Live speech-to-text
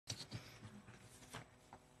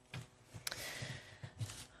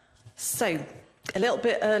So, a little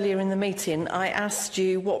bit earlier in the meeting, I asked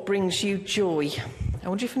you what brings you joy. I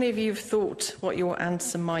wonder if any of you have thought what your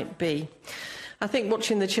answer might be. I think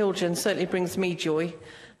watching the children certainly brings me joy,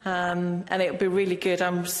 and it'll be really good.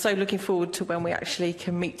 I'm so looking forward to when we actually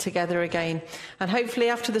can meet together again. And hopefully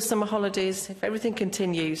after the summer holidays, if everything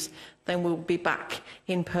continues, then we'll be back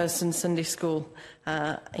in person Sunday school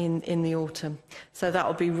in the autumn. So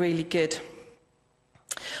that'll be really good.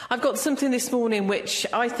 I've got something this morning which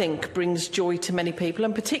I think brings joy to many people,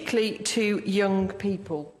 and particularly to young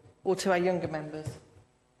people, or to our younger members.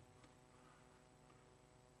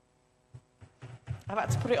 I've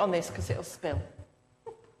had to put it on this because it'll spill.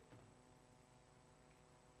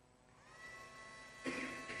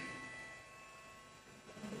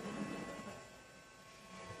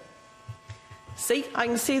 See, I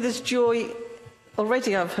can see there's joy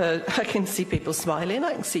already. I can see people smiling,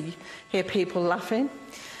 I can hear people laughing.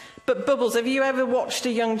 But bubbles, have you ever watched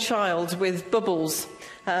a young child with bubbles,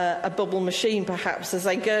 a bubble machine perhaps, as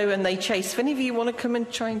they go and they chase? If any of you want to come and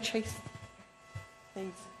try and chase,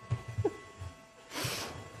 please.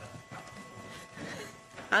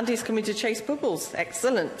 Andy's coming to chase bubbles,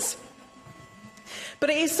 excellent.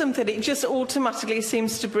 But it is something, it just automatically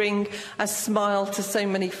seems to bring a smile to so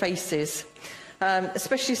many faces,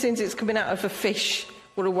 especially since it's coming out of a fish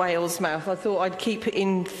or a whale's mouth. I thought I'd keep it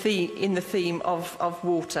in the theme of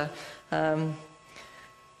water.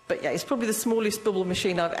 But yeah, it's probably the smallest bubble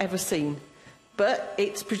machine I've ever seen. But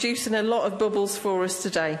it's producing a lot of bubbles for us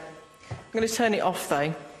today. I'm going to turn it off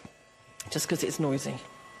though, just because it's noisy.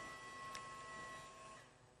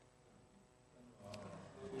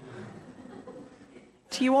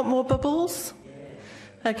 Do you want more bubbles?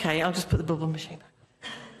 Okay, I'll just put the bubble machine back.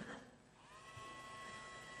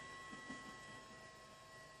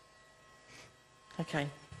 Okay.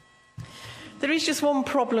 There is just one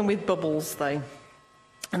problem with bubbles, though,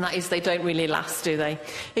 and that is they don't really last, do they?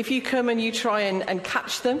 If you come and you try and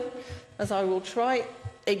catch them, as I will try,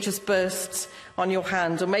 it just bursts on your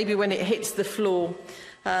hand, or maybe when it hits the floor,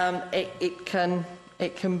 it can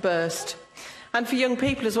burst. And for young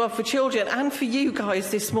people as well, for children, and for you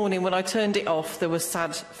guys this morning, when I turned it off, there were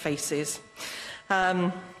sad faces.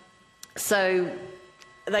 So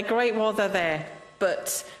they're great while they're there,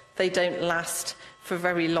 but they don't last for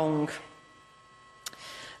very long.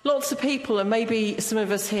 Lots of people, and maybe some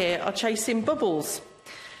of us here, are chasing bubbles,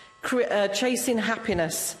 chasing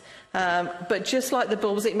happiness. But just like the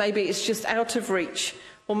bubbles, maybe it's just out of reach.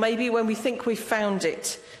 Or maybe when we think we've found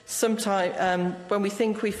it, when we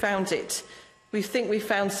think we found it, we think we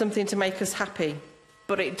found something to make us happy,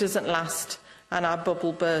 but it doesn't last, and our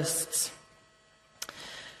bubble bursts.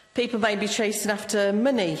 People may be chasing after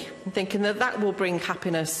money, thinking that that will bring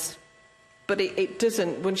happiness, but it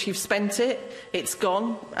doesn't. Once you've spent it, it's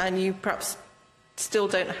gone, and you perhaps still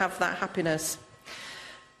don't have that happiness.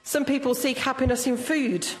 Some people seek happiness in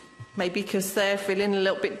food, maybe because they're feeling a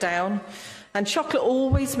little bit down, and chocolate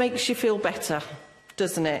always makes you feel better,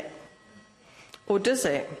 doesn't it? Or does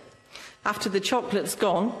it? After the chocolate's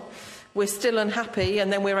gone, we're still unhappy,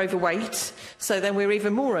 and then we're overweight, so then we're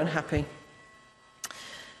even more unhappy.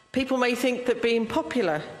 People may think that being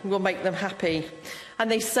popular will make them happy,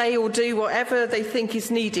 and they say or do whatever they think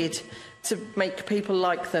is needed to make people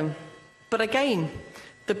like them. But again,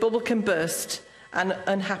 the bubble can burst and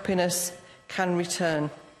unhappiness can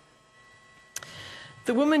return.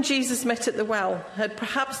 The woman Jesus met at the well had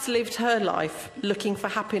perhaps lived her life looking for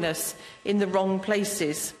happiness in the wrong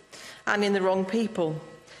places and in the wrong people,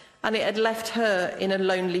 and it had left her in a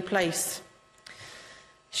lonely place.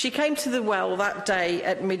 She came to the well that day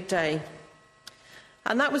at midday,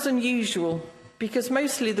 and that was unusual because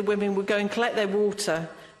mostly the women would go and collect their water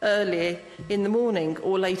early in the morning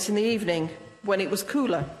or late in the evening when it was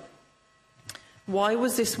cooler. Why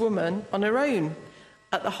was this woman on her own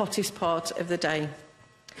at the hottest part of the day?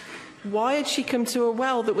 Why had she come to a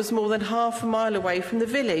well that was more than half a mile away from the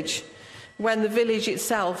village, when the village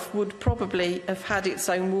itself would probably have had its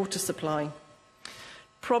own water supply?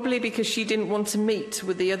 Probably because she didn't want to meet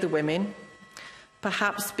with the other women,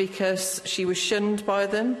 perhaps because she was shunned by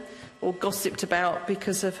them or gossiped about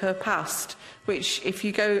because of her past, which, if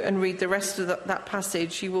you go and read the rest of that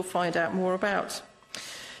passage, you will find out more about.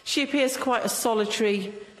 She appears quite a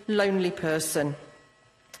solitary, lonely person,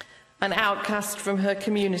 an outcast from her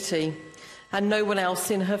community, and no one else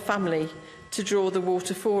in her family to draw the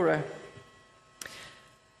water for her.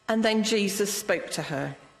 And then Jesus spoke to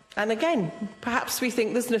her. And again, perhaps we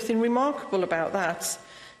think there's nothing remarkable about that.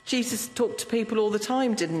 Jesus talked to people all the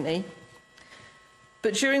time, didn't he?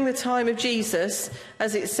 But during the time of Jesus,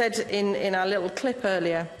 as it said in our little clip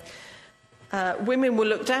earlier, women were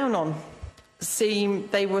looked down on.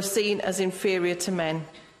 they were seen as inferior to men.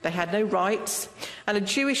 They had no rights, and a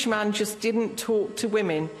Jewish man just didn't talk to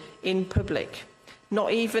women in public.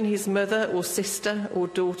 Not even his mother or sister or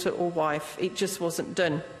daughter or wife. It just wasn't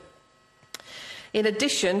done. In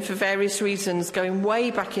addition, for various reasons going way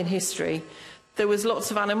back in history, there was lots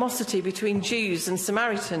of animosity between Jews and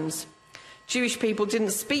Samaritans. Jewish people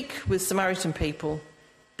didn't speak with Samaritan people.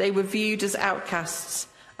 They were viewed as outcasts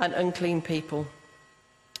and unclean people.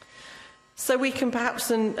 So we can perhaps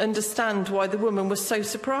understand why the woman was so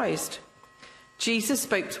surprised. Jesus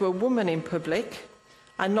spoke to a woman in public,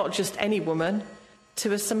 and not just any woman,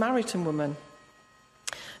 to a Samaritan woman.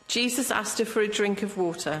 Jesus asked her for a drink of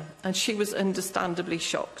water, and she was understandably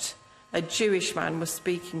shocked. A Jewish man was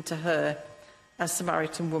speaking to her, a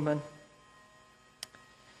Samaritan woman.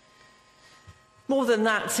 More than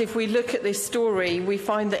that, if we look at this story, we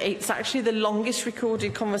find that it's actually the longest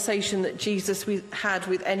recorded conversation that Jesus had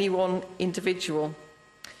with any one individual.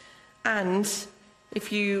 And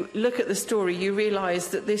if you look at the story, you realise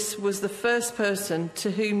that this was the first person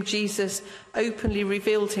to whom Jesus openly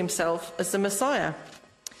revealed himself as the Messiah.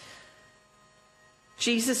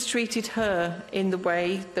 Jesus treated her in the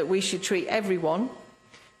way that we should treat everyone,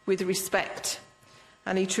 with respect,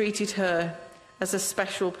 and he treated her as a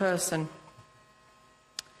special person.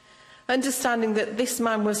 Understanding that this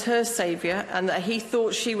man was her saviour and that he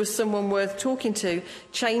thought she was someone worth talking to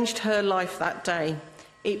changed her life that day.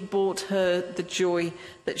 It brought her the joy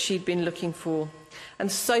that she'd been looking for,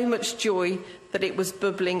 and so much joy that it was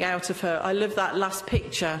bubbling out of her. I love that last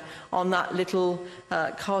picture on that little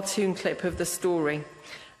cartoon clip of the story.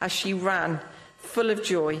 As she ran, full of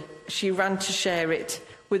joy, she ran to share it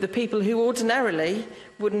with the people who ordinarily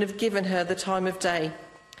wouldn't have given her the time of day.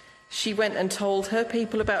 She went and told her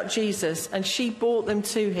people about Jesus, and she brought them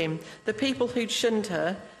to him. The people who'd shunned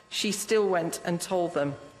her, she still went and told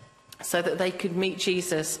them, so that they could meet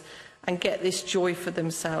Jesus and get this joy for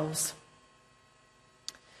themselves.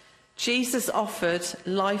 Jesus offered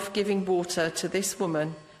life-giving water to this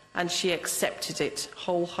woman, and she accepted it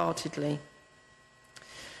wholeheartedly.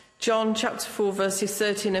 John chapter 4 verses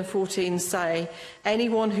 13 and 14 say,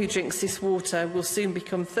 "Anyone who drinks this water will soon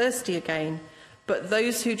become thirsty again, but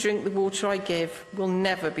those who drink the water I give will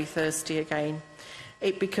never be thirsty again.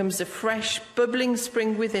 It becomes a fresh, bubbling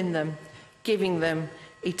spring within them, giving them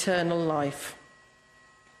eternal life."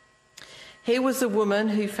 Here was a woman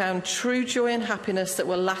who found true joy and happiness that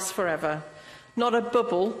will last forever, not a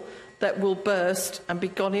bubble that will burst and be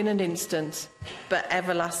gone in an instant, but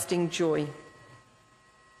everlasting joy.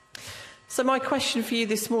 So my question for you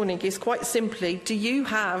this morning is quite simply, do you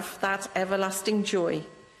have that everlasting joy?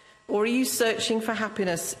 Or are you searching for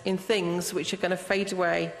happiness in things which are going to fade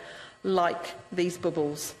away like these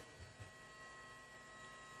bubbles?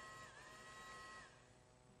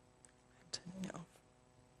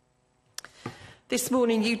 This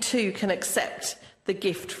morning you too can accept the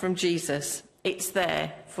gift from Jesus. It's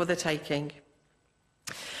there for the taking.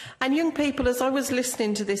 And young people, as I was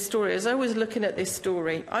listening to this story, as I was looking at this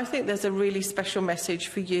story, I think there's a really special message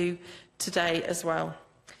for you today as well.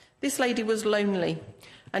 This lady was lonely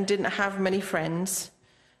and didn't have many friends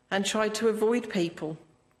and tried to avoid people.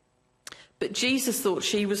 But Jesus thought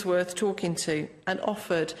she was worth talking to and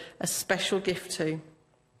offered a special gift to.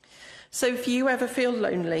 So if you ever feel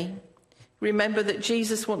lonely, remember that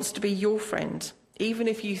Jesus wants to be your friend, even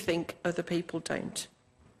if you think other people don't.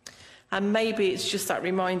 And maybe it's just that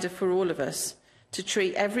reminder for all of us to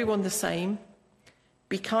treat everyone the same,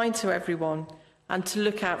 be kind to everyone, and to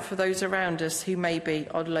look out for those around us who maybe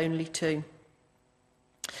are lonely too.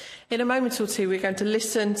 In a moment or two, we're going to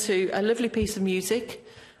listen to a lovely piece of music,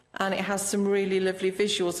 and it has some really lovely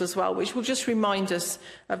visuals as well, which will just remind us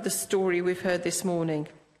of the story we've heard this morning.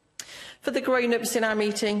 For the grown-ups in our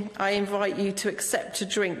meeting, I invite you to accept a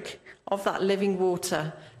drink of that living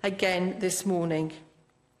water again this morning.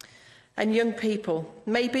 And young people,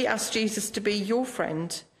 maybe ask Jesus to be your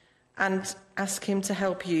friend and ask him to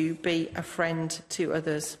help you be a friend to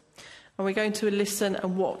others. And we're going to listen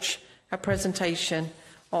and watch a presentation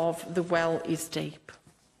of The Well is Deep.